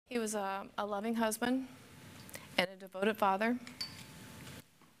He was a loving husband and a devoted father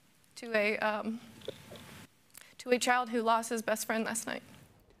to a child who lost his best friend last night.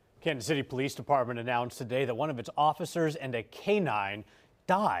 Kansas City Police Department announced today that one of its officers and a canine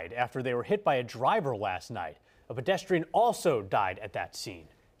died after they were hit by a driver last night. A pedestrian also died at that scene.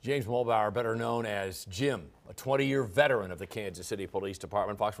 James Mulbauer, better known as Jim, a 20-year veteran of the Kansas City Police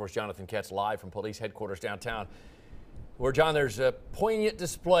Department. Fox 4's Jonathan Ketz live from police headquarters downtown, where, John, there's a poignant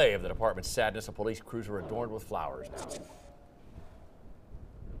display of the department's sadness. A police cruiser adorned with flowers now.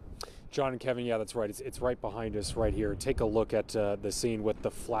 John and Kevin, yeah, that's right. It's right behind us right here. Take a look at the scene with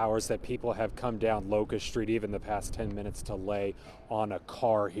the flowers that people have come down Locust Street even the past 10 minutes to lay on a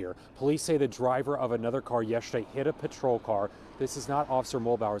car here. Police say the driver of another car yesterday hit a patrol car. This is not Officer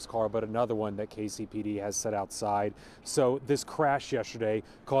Mulbauer's car, but another one that KCPD has set outside. So this crash yesterday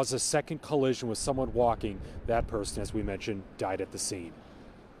caused a second collision with someone walking. That person, as we mentioned, died at the scene.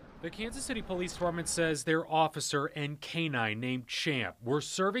 The Kansas City Police Department says their officer and canine named Champ were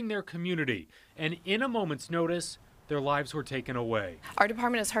serving their community, and in a moment's notice, their lives were taken away. Our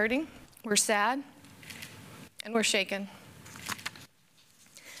department is hurting, we're sad, and we're shaken.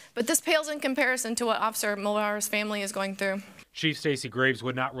 But this pales in comparison to what Officer Mulbauer's family is going through. Chief Stacy Graves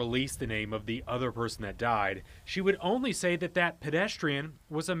would not release the name of the other person that died. She would only say that pedestrian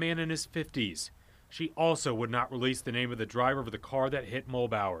was a man in his 50s. She also would not release the name of the driver of the car that hit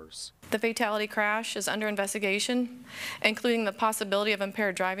Mulbauer's. The fatality crash is under investigation, including the possibility of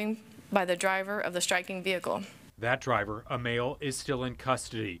impaired driving by the driver of the striking vehicle. That driver, a male, is still in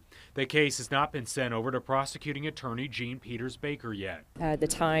custody. The case has not been sent over to prosecuting attorney Jean Peters Baker yet. The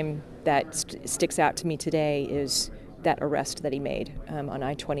time that sticks out to me today is that arrest that he made on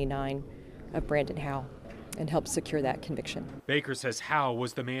I-29 of Brandon Howe, and helped secure that conviction. Baker says Howe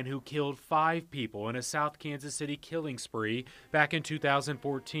was the man who killed 5 people in a South Kansas City killing spree back in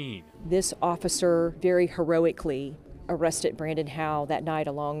 2014. This officer very heroically arrested Brandon Howe that night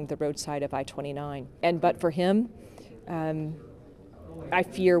along the roadside of I-29. But for him, I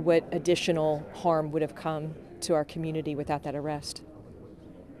fear what additional harm would have come to our community without that arrest.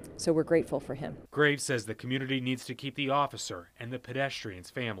 So we're grateful for him. Graves says the community needs to keep the officer and the pedestrian's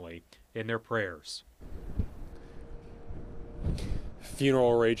family in their prayers.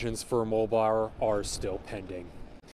 Funeral arrangements for Mulbauer are still pending.